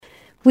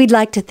We'd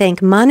like to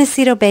thank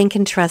Montecito Bank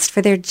and Trust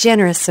for their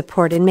generous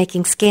support in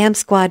making Scam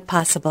Squad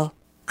possible.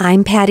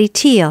 I'm Patty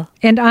Teal.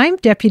 And I'm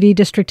Deputy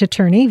District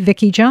Attorney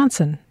Vicki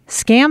Johnson.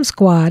 Scam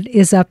Squad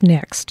is up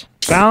next.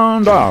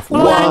 Sound off.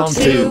 1,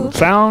 2.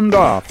 Sound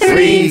off.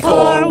 3,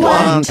 4.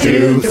 1,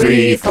 2,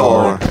 3,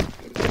 4.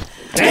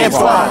 Scam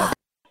Squad.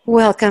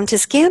 Welcome to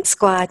Scam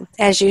Squad.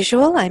 As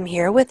usual, I'm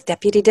here with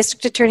Deputy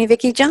District Attorney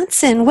Vicki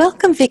Johnson.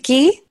 Welcome,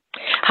 Vicki.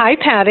 Hi,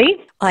 Patty.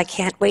 I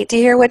can't wait to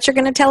hear what you're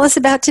going to tell us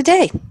about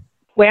today.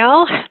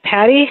 Well,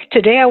 Patty,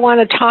 today I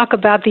want to talk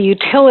about the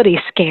utility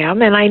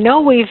scam, and I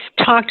know we've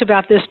talked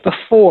about this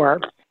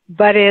before,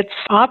 but it's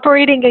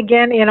operating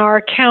again in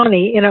our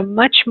county in a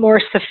much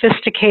more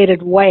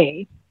sophisticated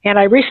way. And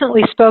I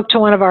recently spoke to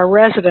one of our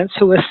residents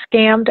who was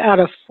scammed out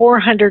of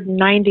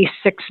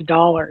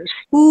 $496.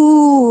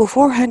 Ooh,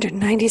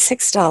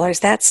 $496.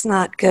 That's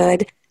not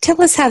good.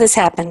 Tell us how this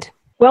happened.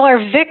 Well, our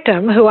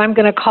victim, who I'm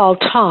going to call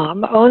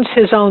Tom, owns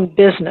his own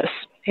business.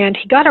 And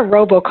he got a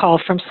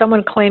robocall from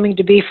someone claiming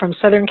to be from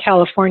Southern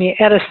California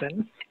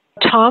Edison.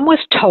 Tom was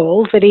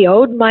told that he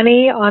owed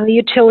money on the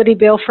utility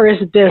bill for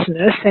his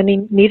business and he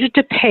needed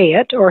to pay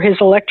it or his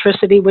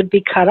electricity would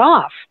be cut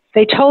off.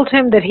 They told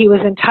him that he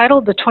was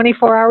entitled to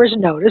 24 hours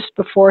notice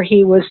before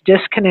he was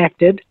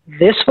disconnected.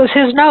 This was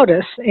his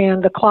notice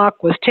and the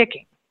clock was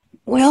ticking.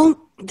 Well,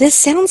 this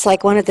sounds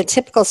like one of the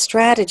typical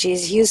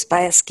strategies used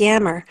by a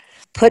scammer.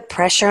 Put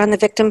pressure on the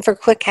victim for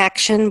quick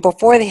action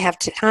before they have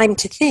time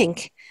to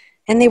think.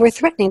 And they were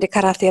threatening to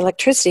cut off the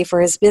electricity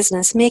for his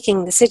business,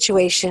 making the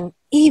situation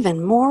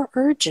even more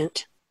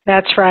urgent.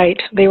 That's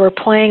right. They were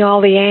playing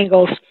all the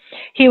angles.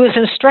 He was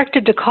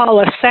instructed to call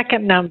a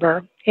second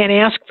number and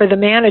ask for the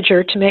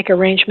manager to make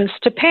arrangements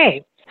to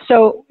pay.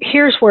 So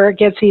here's where it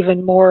gets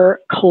even more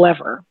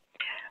clever.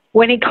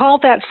 When he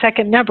called that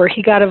second number,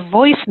 he got a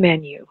voice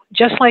menu,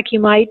 just like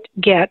you might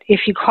get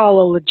if you call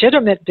a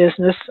legitimate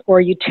business or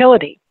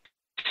utility.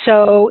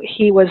 So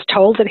he was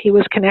told that he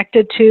was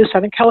connected to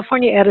Southern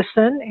California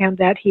Edison and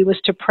that he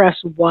was to press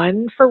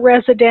 1 for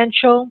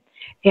residential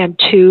and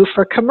 2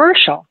 for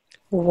commercial.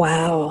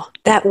 Wow,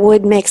 that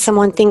would make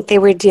someone think they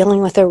were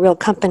dealing with a real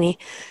company,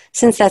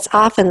 since that's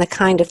often the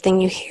kind of thing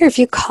you hear if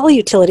you call a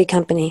utility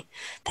company.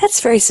 That's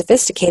very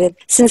sophisticated,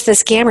 since the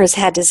scammers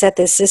had to set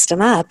this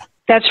system up.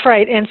 That's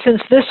right, and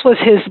since this was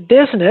his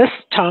business,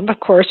 Tom,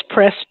 of course,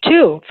 pressed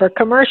 2 for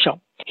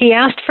commercial. He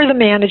asked for the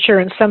manager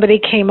and somebody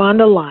came on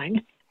the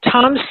line.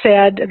 Tom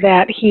said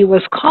that he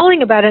was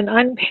calling about an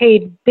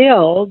unpaid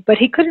bill, but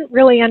he couldn't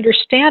really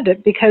understand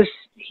it because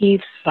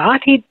he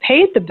thought he'd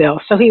paid the bill,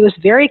 so he was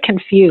very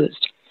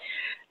confused.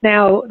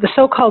 Now, the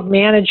so-called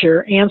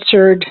manager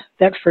answered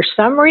that for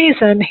some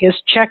reason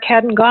his check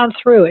hadn't gone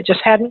through, it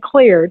just hadn't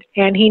cleared,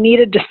 and he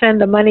needed to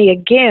send the money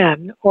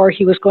again or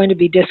he was going to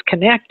be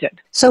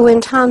disconnected. So when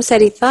Tom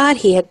said he thought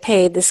he had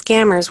paid, the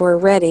scammers were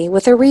ready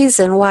with a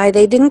reason why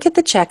they didn't get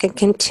the check and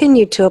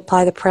continued to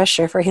apply the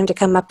pressure for him to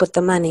come up with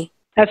the money.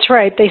 That's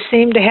right. They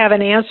seemed to have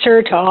an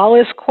answer to all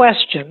his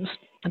questions.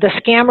 The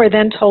scammer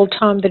then told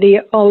Tom that he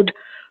owed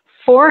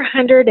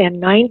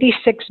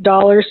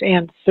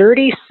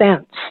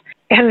 $496.30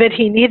 and that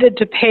he needed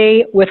to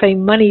pay with a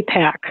money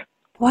pack.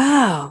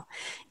 Wow.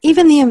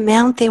 Even the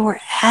amount they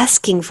were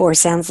asking for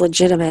sounds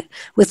legitimate,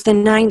 with the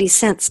 90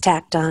 cents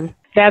tacked on.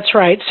 That's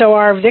right. So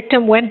our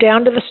victim went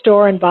down to the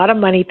store and bought a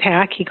money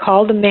pack. He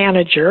called the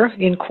manager,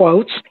 in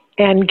quotes,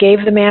 and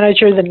gave the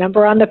manager the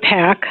number on the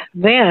pack.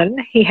 Then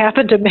he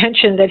happened to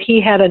mention that he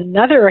had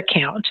another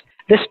account,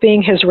 this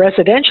being his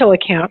residential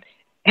account,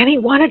 and he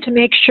wanted to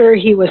make sure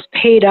he was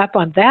paid up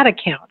on that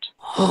account.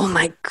 Oh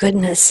my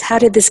goodness. How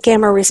did the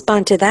scammer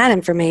respond to that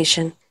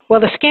information?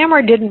 Well, the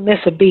scammer didn't miss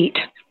a beat.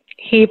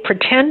 He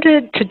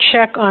pretended to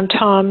check on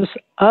Tom's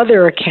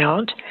other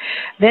account,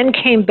 then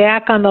came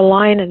back on the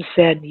line and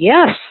said,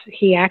 yes,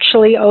 he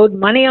actually owed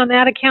money on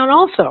that account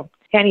also.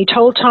 And he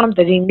told Tom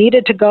that he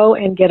needed to go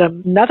and get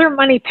another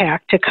money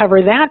pack to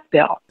cover that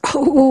bill.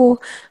 Oh,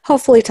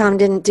 hopefully Tom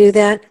didn't do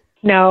that.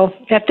 No.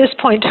 At this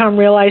point, Tom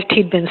realized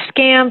he'd been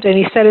scammed, and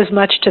he said as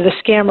much to the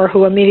scammer,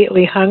 who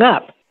immediately hung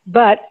up.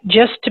 But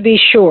just to be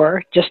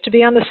sure, just to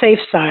be on the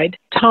safe side,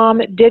 Tom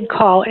did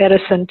call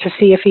Edison to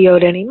see if he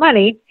owed any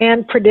money,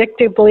 and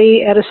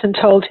predictably, Edison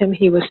told him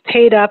he was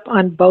paid up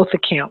on both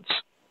accounts.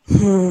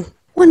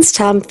 Once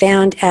Tom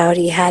found out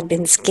he had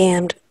been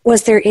scammed,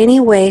 was there any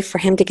way for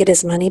him to get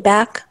his money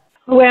back?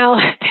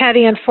 Well,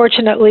 Patty,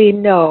 unfortunately,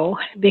 no,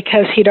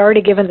 because he'd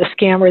already given the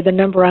scammer the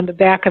number on the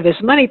back of his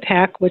money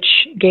pack, which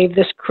gave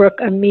this crook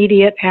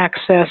immediate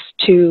access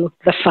to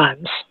the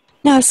funds.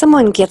 Now, if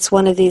someone gets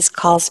one of these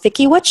calls,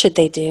 Vicki, what should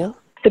they do?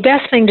 The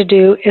best thing to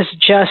do is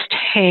just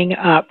hang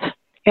up.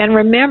 And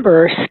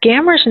remember,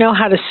 scammers know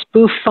how to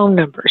spoof phone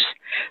numbers.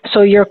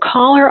 So your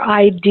caller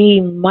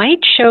ID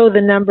might show the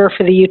number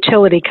for the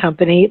utility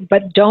company,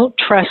 but don't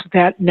trust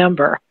that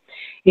number.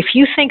 If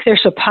you think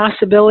there's a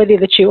possibility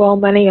that you owe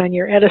money on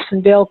your Edison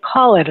bill,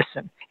 call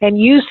Edison and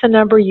use the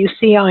number you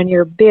see on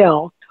your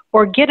bill,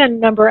 or get a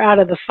number out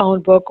of the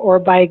phone book or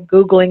by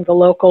Googling the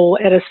local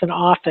Edison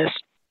office.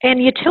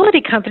 And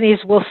utility companies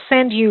will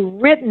send you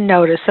written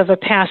notice of a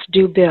past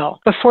due bill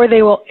before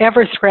they will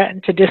ever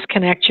threaten to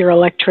disconnect your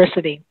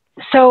electricity.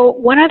 So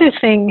one other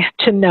thing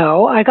to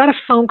know, I got a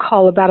phone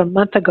call about a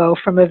month ago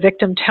from a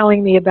victim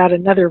telling me about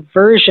another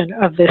version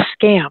of this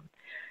scam.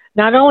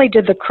 Not only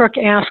did the crook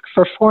ask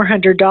for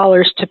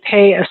 $400 to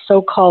pay a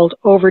so-called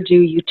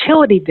overdue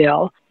utility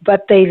bill,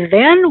 but they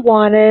then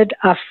wanted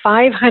a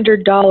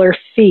 $500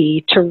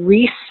 fee to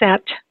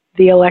reset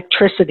the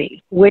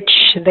electricity, which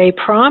they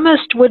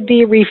promised would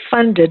be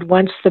refunded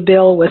once the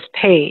bill was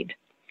paid.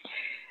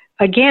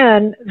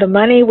 Again, the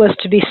money was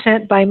to be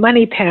sent by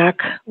MoneyPack,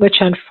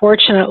 which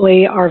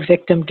unfortunately our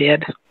victim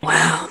did.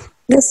 Wow.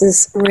 This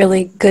is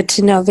really good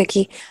to know,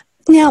 Vicki.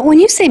 Now, when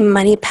you say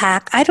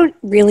MoneyPack, I don't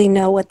really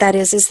know what that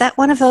is. Is that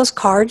one of those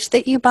cards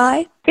that you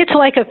buy? It's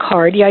like a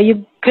card. Yeah,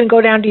 you can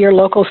go down to your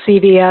local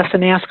CVS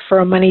and ask for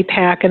a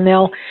MoneyPack, and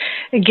they'll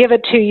give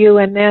it to you,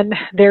 and then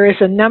there is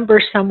a number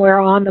somewhere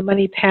on the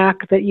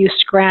MoneyPack that you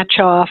scratch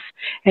off,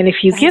 and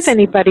if you give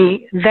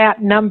anybody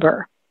that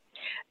number,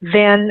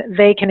 then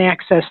they can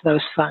access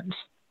those funds.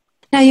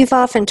 Now, you've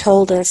often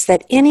told us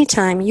that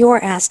anytime you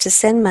are asked to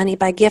send money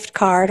by gift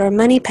card or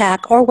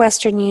MoneyPack or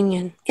Western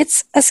Union,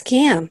 it's a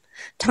scam.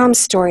 Tom's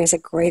story is a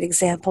great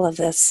example of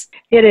this.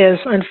 It is,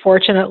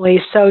 unfortunately,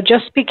 so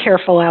just be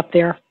careful out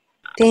there.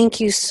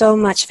 Thank you so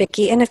much,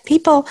 Vicki. And if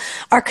people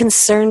are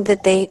concerned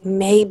that they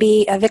may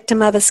be a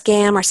victim of a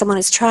scam or someone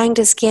is trying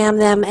to scam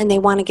them and they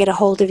want to get a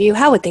hold of you,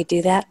 how would they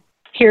do that?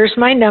 Here's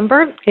my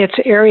number. It's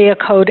area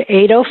code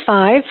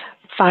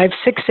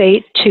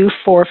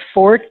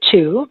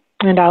 805-568-2442.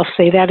 And I'll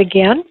say that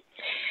again,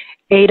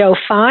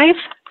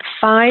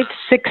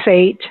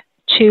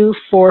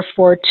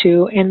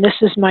 805-568-2442. And this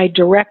is my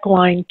direct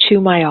line to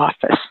my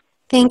office.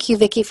 Thank you,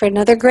 Vicki, for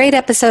another great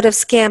episode of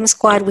Scam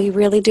Squad. We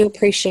really do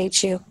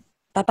appreciate you.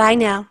 Bye-bye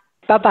now.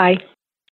 Bye-bye.